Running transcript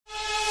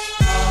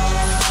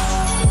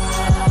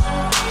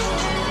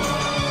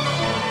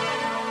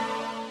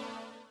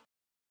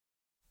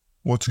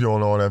What's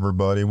going on,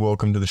 everybody?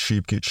 Welcome to the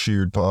Sheep Get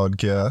Sheared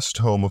podcast,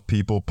 home of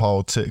people,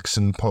 politics,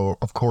 and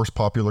of course,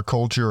 popular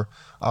culture.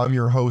 I'm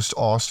your host,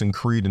 Austin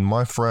Creed, and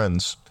my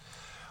friends.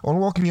 I want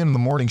to welcome you into the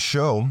morning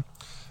show.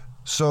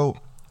 So,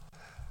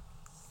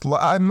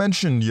 I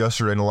mentioned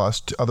yesterday in the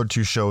last other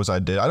two shows I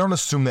did, I don't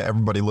assume that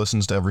everybody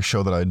listens to every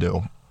show that I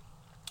do.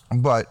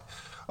 But,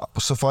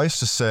 suffice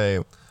to say,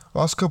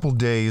 last couple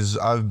days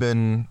I've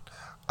been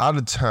out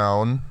of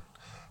town.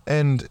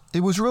 And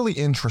it was really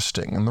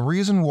interesting. And the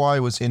reason why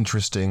it was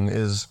interesting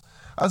is,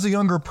 as a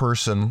younger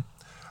person,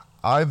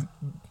 I've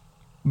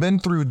been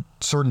through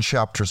certain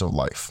chapters of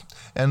life.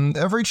 And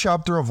every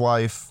chapter of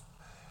life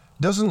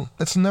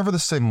it's never the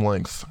same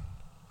length.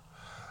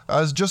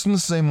 As just in the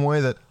same way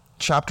that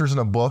chapters in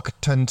a book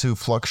tend to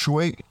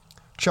fluctuate,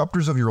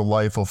 chapters of your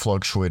life will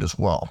fluctuate as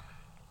well.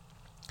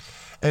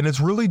 And it's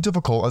really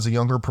difficult as a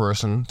younger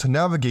person to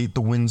navigate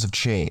the winds of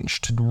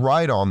change, to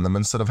ride on them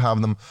instead of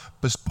having them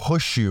just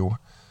push you.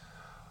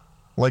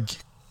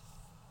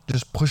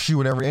 Just push you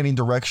in any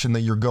direction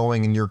that you're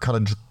going, and you're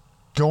kind of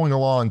going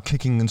along,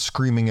 kicking and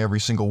screaming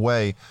every single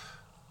way,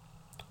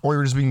 or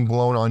you're just being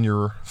blown on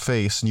your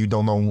face and you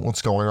don't know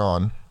what's going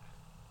on.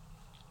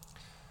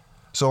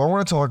 So I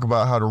want to talk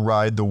about how to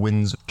ride the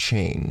winds of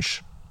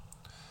change.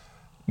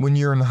 When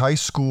you're in high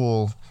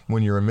school,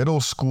 when you're in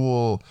middle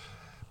school,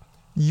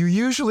 you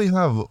usually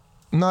have,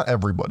 not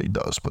everybody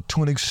does, but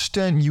to an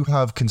extent you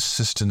have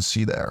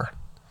consistency there.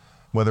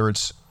 Whether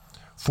it's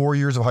 4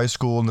 years of high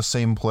school in the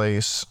same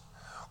place,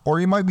 or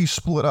you might be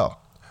split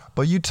up.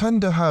 But you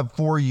tend to have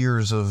 4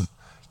 years of,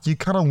 you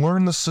kind of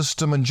learn the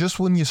system, and just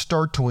when you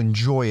start to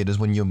enjoy it is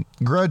when you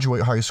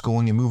graduate high school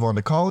and you move on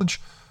to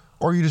college,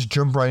 or you just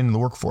jump right into the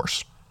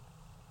workforce.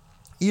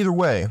 Either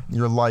way,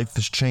 your life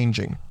is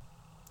changing.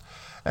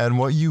 And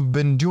what you've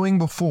been doing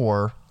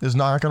before is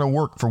not going to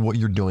work for what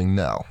you're doing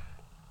now.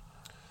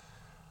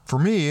 For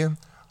me,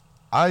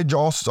 I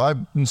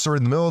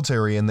inserted the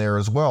military in there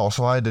as well,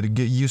 so I had to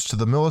get used to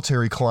the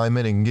military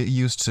climate and get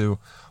used to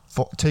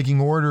taking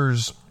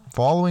orders,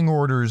 following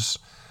orders,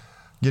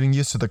 getting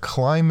used to the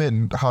climate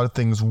and how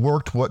things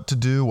worked, what to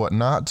do, what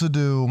not to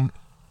do.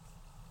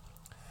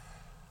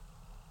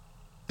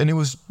 And it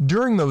was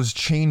during those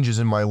changes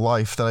in my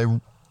life that I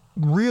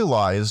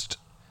realized,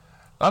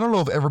 I don't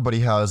know if everybody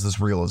has this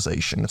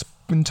realization, it's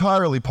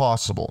entirely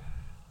possible.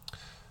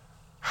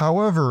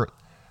 However,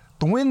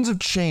 the winds of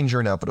change are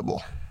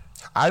inevitable.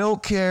 I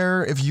don't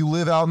care if you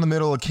live out in the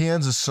middle of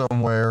Kansas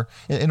somewhere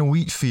in a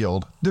wheat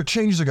field. The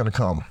changes are going to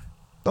come.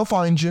 They'll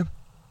find you.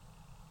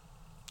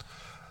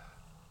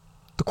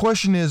 The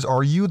question is,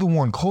 are you the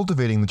one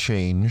cultivating the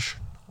change,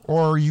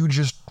 or are you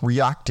just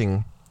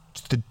reacting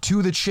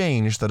to the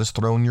change that is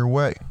thrown your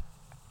way?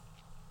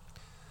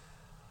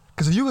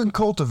 Because if you can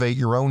cultivate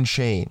your own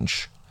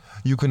change,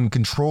 you can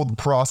control the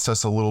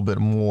process a little bit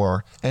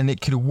more, and it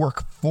can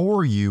work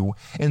for you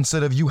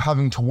instead of you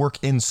having to work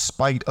in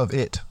spite of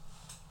it.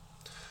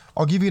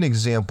 I'll give you an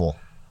example.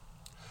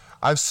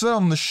 I've said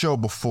on the show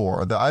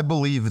before that I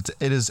believe it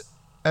is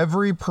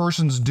every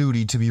person's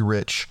duty to be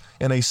rich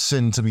and a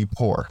sin to be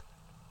poor.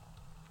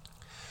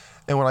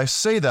 And when I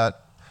say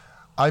that,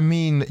 I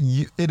mean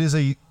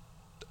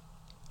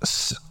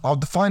I'll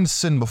define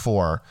sin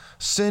before.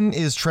 Sin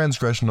is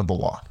transgression of the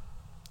law.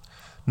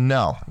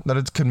 Now, that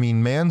it could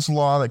mean man's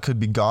law, that could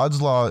be God's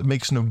law, it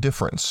makes no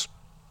difference.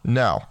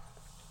 Now,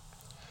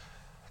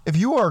 if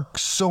you are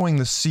sowing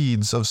the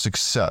seeds of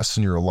success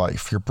in your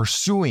life, you're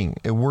pursuing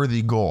a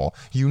worthy goal,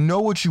 you know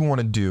what you want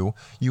to do,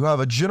 you have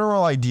a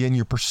general idea, and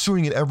you're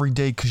pursuing it every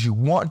day because you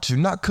want to,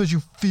 not because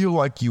you feel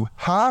like you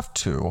have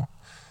to,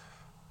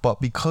 but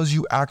because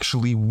you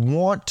actually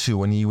want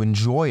to and you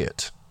enjoy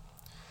it.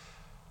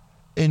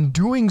 In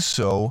doing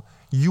so,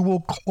 you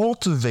will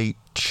cultivate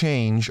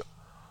change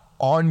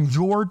on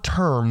your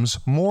terms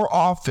more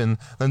often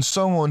than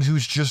someone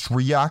who's just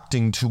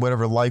reacting to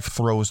whatever life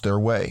throws their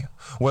way,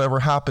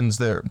 whatever happens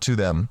there to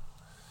them.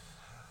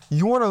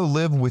 You want to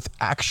live with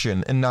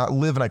action and not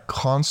live in a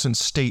constant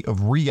state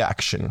of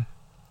reaction.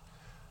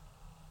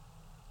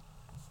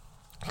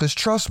 Because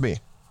trust me,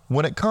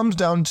 when it comes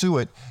down to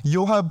it,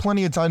 you'll have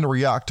plenty of time to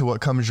react to what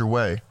comes your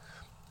way.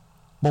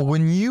 But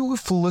when you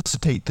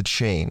felicitate the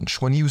change,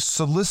 when you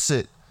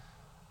solicit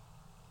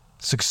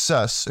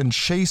success and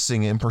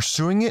chasing and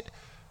pursuing it,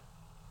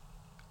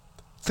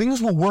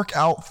 things will work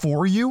out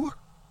for you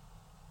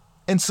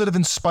instead of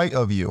in spite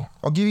of you.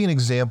 I'll give you an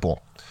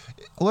example.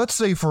 Let's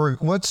say for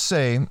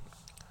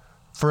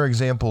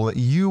example that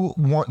you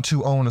want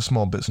to own a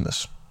small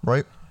business,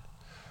 right?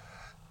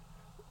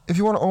 If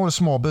you want to own a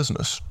small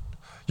business,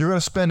 you're going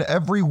to spend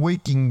every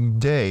waking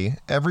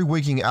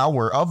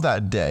hour of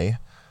that day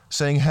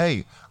saying,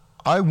 hey,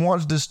 I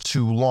want this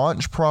to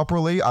launch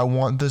properly. I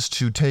want this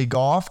to take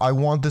off. I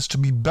want this to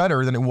be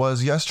better than it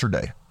was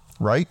yesterday,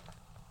 right?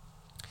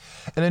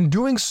 And in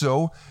doing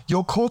so,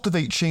 you'll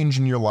cultivate change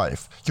in your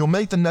life. You'll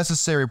make the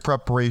necessary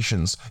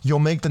preparations. You'll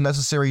make the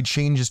necessary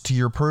changes to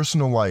your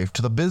personal life,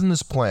 to the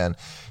business plan.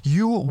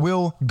 You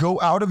will go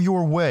out of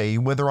your way,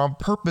 whether on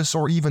purpose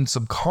or even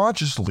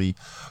subconsciously,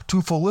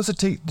 to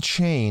felicitate the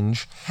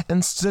change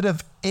instead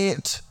of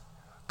it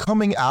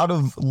coming out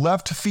of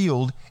left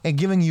field and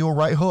giving you a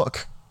right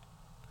hook.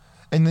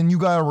 And then you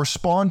gotta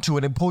respond to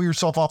it and pull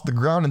yourself off the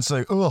ground and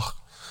say, oh,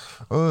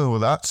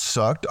 that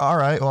sucked. All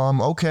right,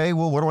 okay,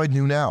 well, what do I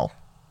do now?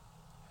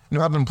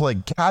 Having to play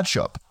catch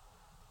up.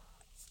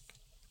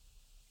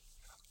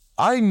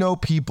 I know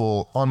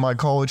people on my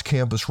college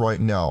campus right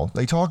now.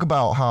 They talk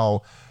about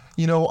how,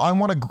 I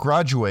want to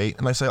graduate,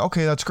 and I say,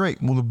 okay, that's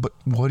great. Well, but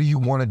what do you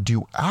want to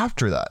do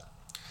after that?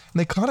 And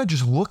they kind of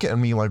just look at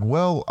me like,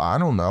 well, I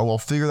don't know. I'll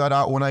figure that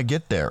out when I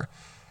get there.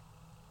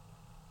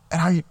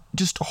 And I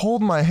just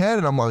hold my head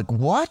and I'm like,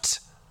 what?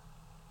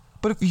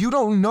 But if you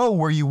don't know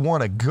where you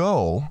want to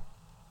go,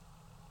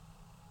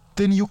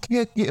 then you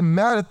can't get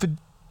mad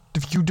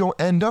if you don't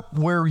end up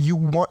where you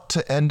want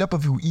to end up,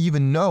 if you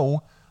even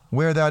know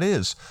where that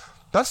is.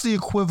 That's the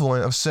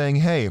equivalent of saying,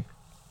 hey,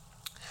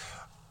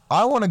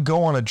 I want to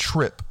go on a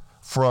trip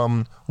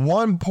from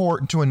one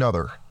port to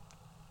another.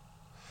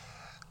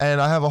 And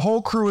I have a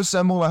whole crew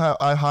assembled.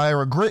 I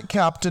hire a great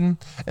captain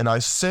and I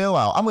sail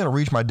out. I'm going to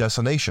reach my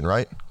destination,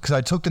 right? Because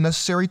I took the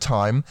necessary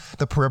time,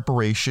 the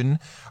preparation.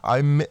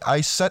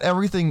 I set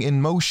everything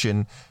in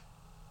motion.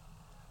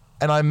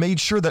 And I made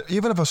sure that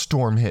even if a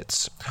storm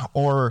hits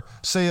or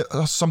say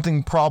some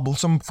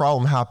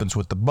problem happens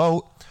with the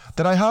boat,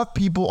 that I have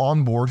people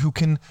on board who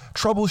can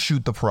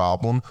troubleshoot the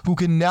problem, who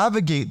can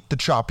navigate the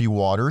choppy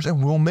waters,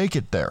 and we'll make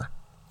it there.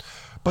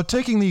 But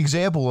taking the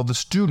example of the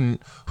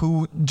student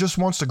who just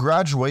wants to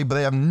graduate, but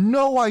they have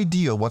no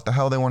idea what the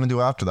hell they want to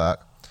do after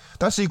that,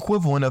 that's the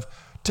equivalent of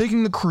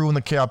taking the crew and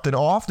the captain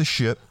off the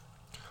ship,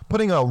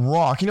 putting a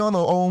rock, in the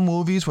old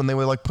movies when they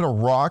would put a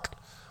rock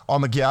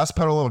on the gas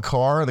pedal of a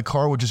car and the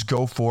car would just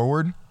go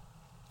forward.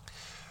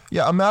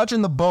 Yeah,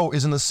 imagine the boat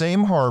is in the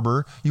same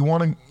harbor.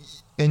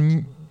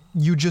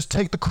 You just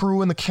take the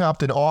crew and the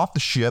captain off the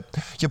ship,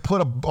 you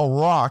put a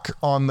rock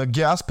on the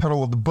gas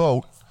pedal of the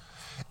boat,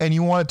 and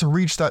you want it to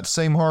reach that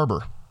same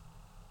harbor.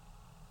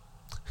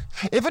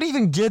 If it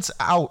even gets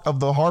out of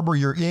the harbor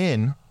you're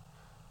in,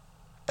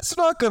 it's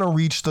not going to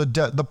reach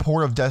the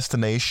port of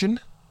destination.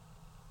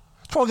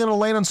 It's probably going to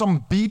land on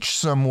some beach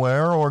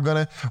somewhere, or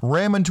going to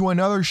ram into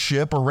another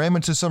ship, or ram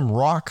into some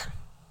rock.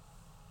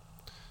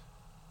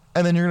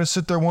 And then you're going to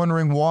sit there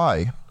wondering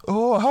why.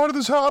 Oh, how did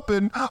this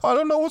happen? I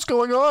don't know what's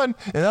going on.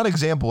 In that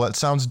example, that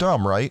sounds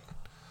dumb, right?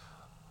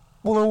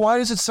 Well, then why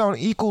does it sound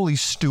equally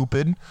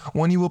stupid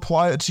when you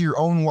apply it to your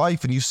own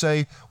life and you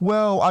say,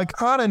 well, I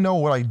kind of know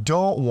what I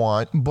don't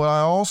want, but I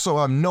also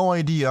have no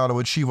idea how to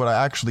achieve what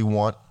I actually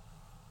want?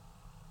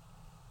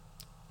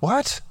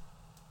 What?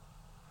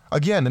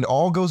 Again, it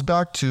all goes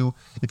back to,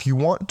 if you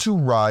want to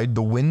ride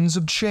the winds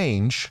of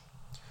change,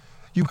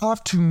 you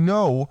have to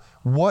know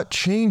what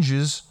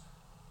changes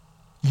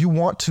you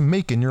want to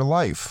make in your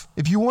life.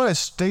 If you want to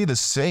stay the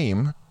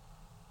same,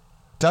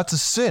 that's a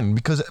sin,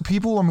 because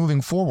people are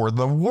moving forward.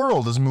 The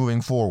world is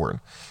moving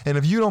forward. And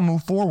if you don't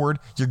move forward,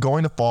 you're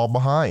going to fall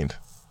behind.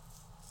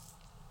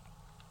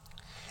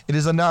 It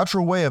is a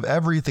natural way of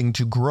everything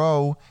to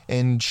grow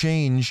and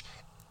change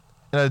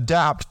and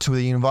adapt to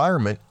the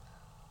environment.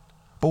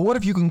 But what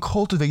if you can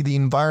cultivate the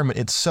environment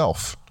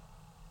itself?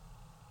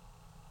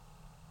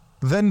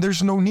 Then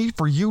there's no need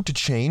for you to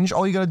change.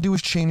 All you gotta do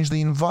is change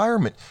the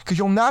environment, because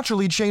you'll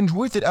naturally change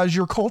with it as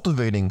you're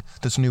cultivating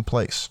this new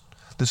place,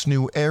 this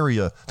new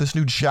area, this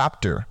new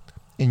chapter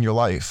in your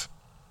life.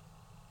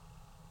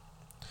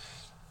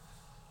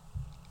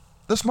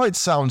 This might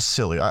sound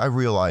silly. I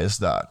realize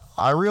that.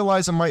 I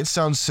realize it might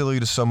sound silly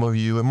to some of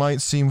you. It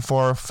might seem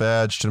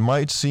far-fetched. It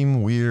might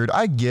seem weird.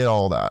 I get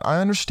all that. I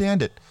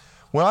understand it.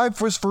 When I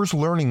was first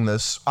learning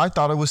this, I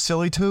thought it was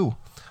silly too.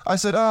 I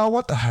said, oh,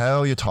 what the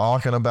hell are you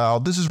talking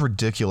about? This is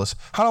ridiculous.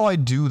 How do I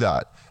do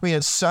that? I mean,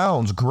 it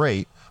sounds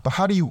great, but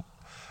how do you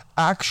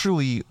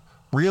actually,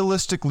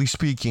 realistically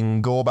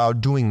speaking, go about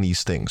doing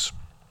these things?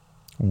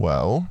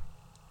 Well,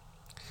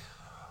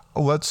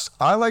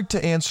 I like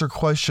to answer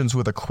questions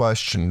with a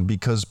question,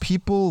 because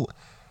people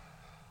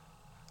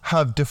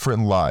have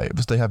different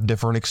lives. They have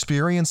different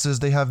experiences.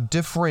 They have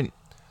different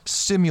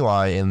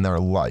stimuli in their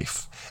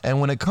life. And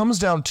when it comes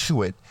down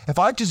to it, if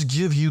I just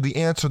give you the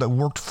answer that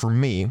worked for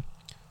me,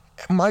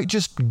 it might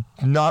just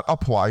not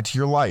apply to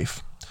your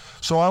life.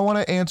 So I want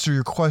to answer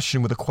your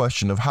question with a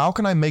question of, how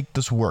can I make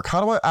this work? How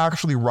do I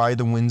actually ride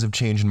the winds of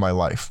change in my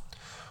life?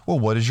 Well,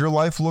 what does your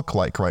life look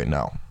like right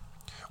now?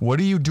 What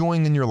are you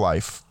doing in your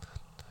life?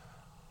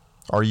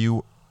 Are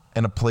you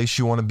in a place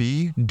you want to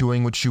be,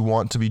 doing what you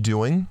want to be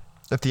doing?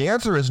 If the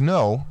answer is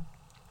no,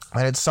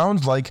 and it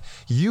sounds like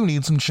you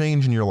need some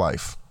change in your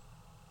life,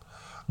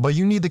 but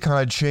you need the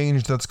kind of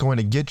change that's going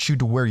to get you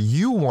to where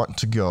you want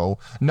to go,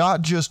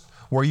 not just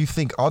where you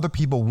think other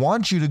people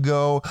want you to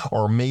go,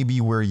 or maybe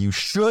where you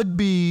should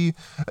be.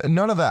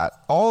 None of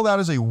that. All that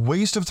is a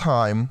waste of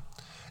time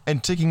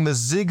and taking the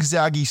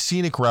zigzaggy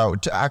scenic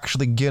route to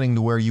actually getting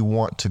to where you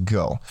want to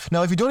go.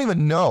 Now, if you don't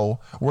even know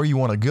where you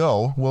want to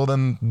go, well,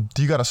 then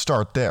you got to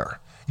start there.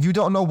 If you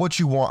don't know what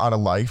you want out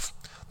of life,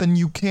 then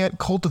you can't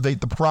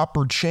cultivate the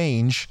proper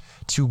change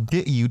to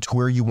get you to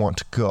where you want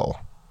to go.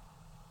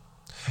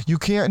 You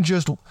can't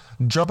just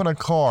jump in a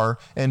car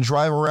and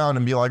drive around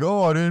and be like,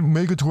 oh, I didn't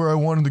make it to where I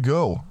wanted to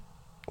go.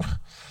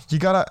 You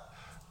gotta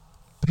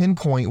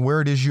pinpoint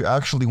where it is you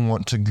actually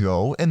want to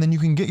go, and then you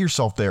can get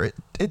yourself there.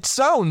 It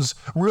sounds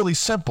really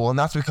simple, and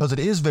that's because it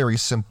is very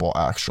simple,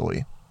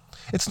 actually.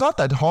 It's not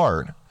that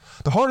hard.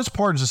 The hardest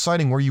part is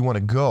deciding where you want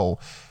to go,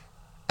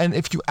 and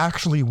if you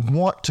actually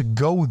want to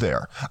go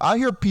there. I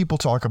hear people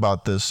talk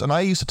about this, and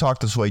I used to talk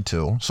this way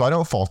too, so I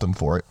don't fault them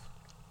for it.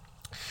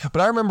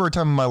 But I remember a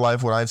time in my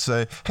life when I'd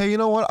say, hey, you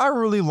know what, I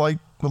really would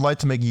like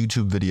to make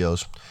YouTube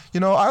videos. You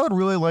know, I would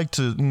really like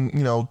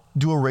to,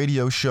 do a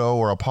radio show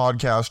or a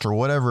podcast or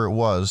whatever it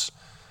was.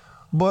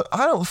 But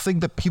I don't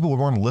think that people would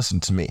want to listen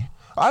to me.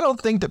 I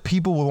don't think that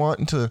people would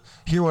want to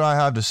hear what I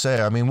have to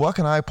say. I mean, what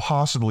can I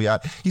possibly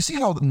add? You see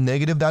how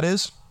negative that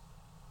is?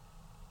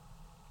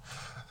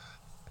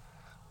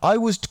 I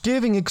was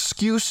giving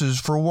excuses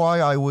for why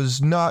I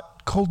was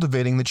not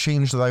cultivating the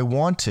change that I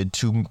wanted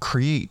to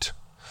create.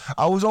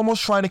 I was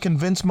almost trying to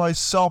convince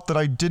myself that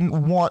I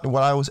didn't want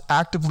what I was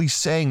actively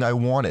saying I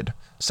wanted.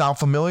 Sound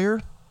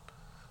familiar?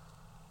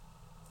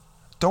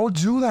 Don't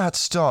do that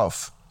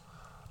stuff.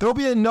 There'll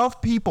be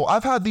enough people.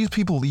 I've had these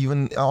people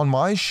even on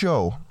my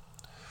show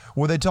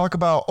where they talk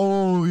about,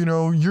 oh, you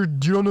don't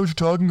know what you're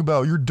talking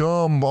about. You're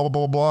dumb, blah,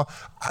 blah, blah, blah.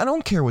 I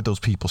don't care what those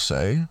people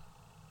say.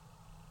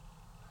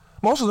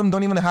 Most of them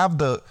don't even have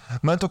the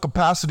mental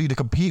capacity to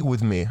compete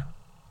with me.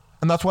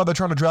 And that's why they're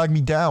trying to drag me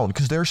down,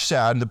 because they're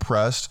sad and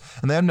depressed,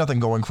 and they have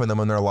nothing going for them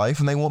in their life,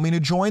 and they want me to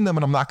join them,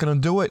 and I'm not going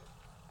to do it.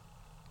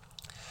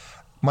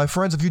 My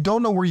friends, if you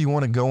don't know where you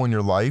want to go in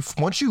your life,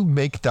 once you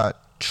make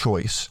that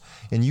choice,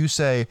 and you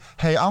say,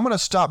 hey, I'm going to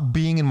stop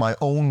being in my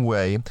own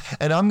way,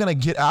 and I'm going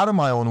to get out of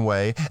my own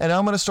way, and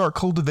I'm going to start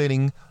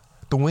cultivating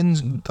the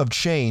winds of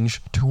change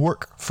to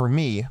work for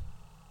me,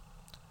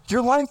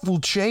 your life will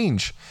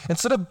change.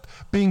 Instead of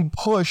being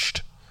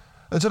pushed,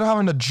 instead of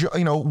having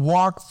to,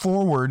 walk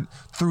forward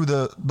through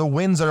the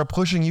winds that are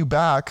pushing you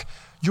back,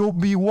 you'll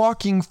be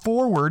walking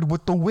forward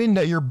with the wind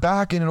at your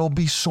back, and it'll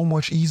be so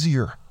much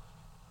easier.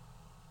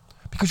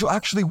 Because you'll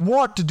actually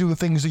want to do the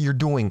things that you're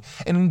doing.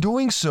 And in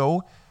doing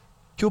so,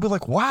 you'll be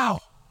like, wow,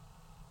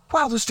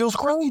 this feels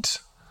great.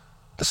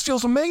 This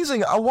feels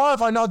amazing. Why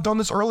have I not done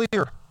this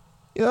earlier?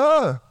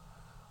 Yeah.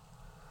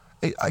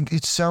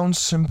 It sounds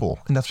simple,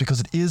 and that's because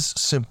it is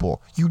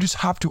simple. You just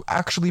have to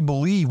actually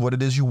believe what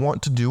it is you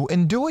want to do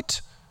and do it.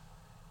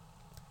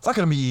 It's not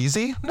going to be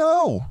easy.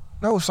 No,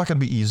 it's not going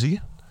to be easy.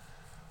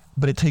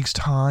 But it takes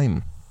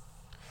time.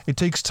 It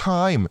takes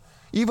time.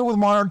 Even with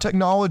modern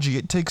technology,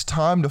 it takes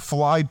time to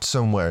fly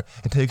somewhere.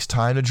 It takes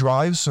time to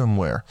drive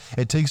somewhere.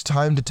 It takes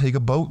time to take a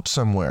boat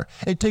somewhere.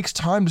 It takes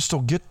time to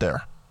still get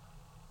there.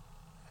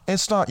 And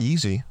it's not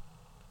easy.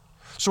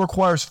 So it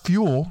requires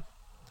fuel.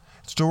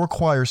 It still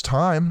requires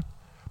time.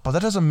 But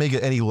that doesn't make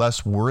it any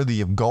less worthy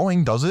of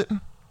going, does it?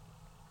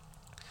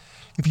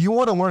 If you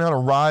want to learn how to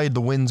ride the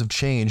winds of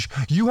change,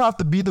 you have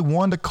to be the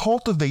one to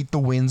cultivate the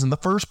winds in the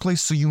first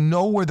place, so you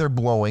know where they're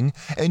blowing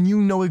and you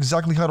know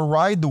exactly how to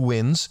ride the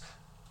winds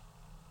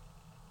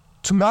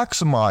to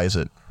maximize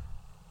it.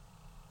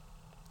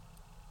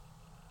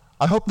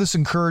 I hope this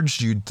encouraged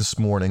you this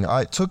morning.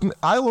 I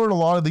learned a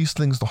lot of these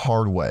things the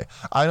hard way.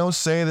 I don't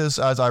say this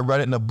as I read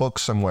it in a book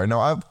somewhere. No,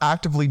 I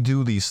actively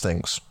do these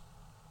things.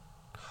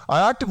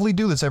 I actively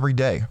do this every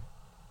day.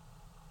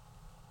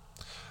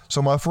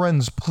 So my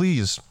friends,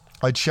 please,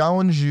 I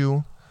challenge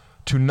you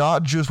to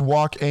not just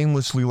walk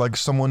aimlessly like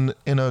someone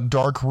in a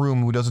dark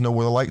room who doesn't know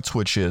where the light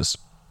switch is.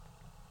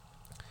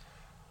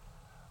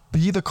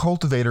 Be the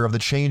cultivator of the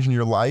change in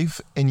your life,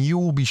 and you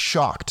will be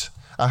shocked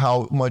at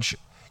how much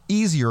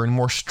easier and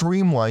more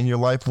streamlined your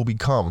life will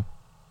become.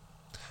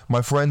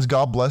 My friends,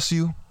 God bless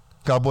you.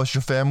 God bless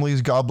your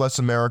families. God bless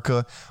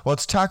America.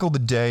 Let's tackle the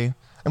day,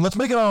 and let's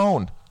make it our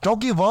own.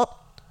 Don't give up.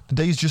 The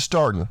day's just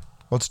starting.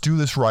 Let's do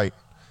this right,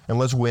 and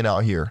let's win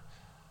out here.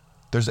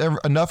 There's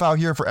enough out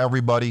here for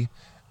everybody,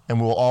 and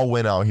we'll all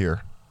win out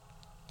here.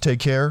 Take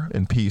care,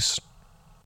 and peace.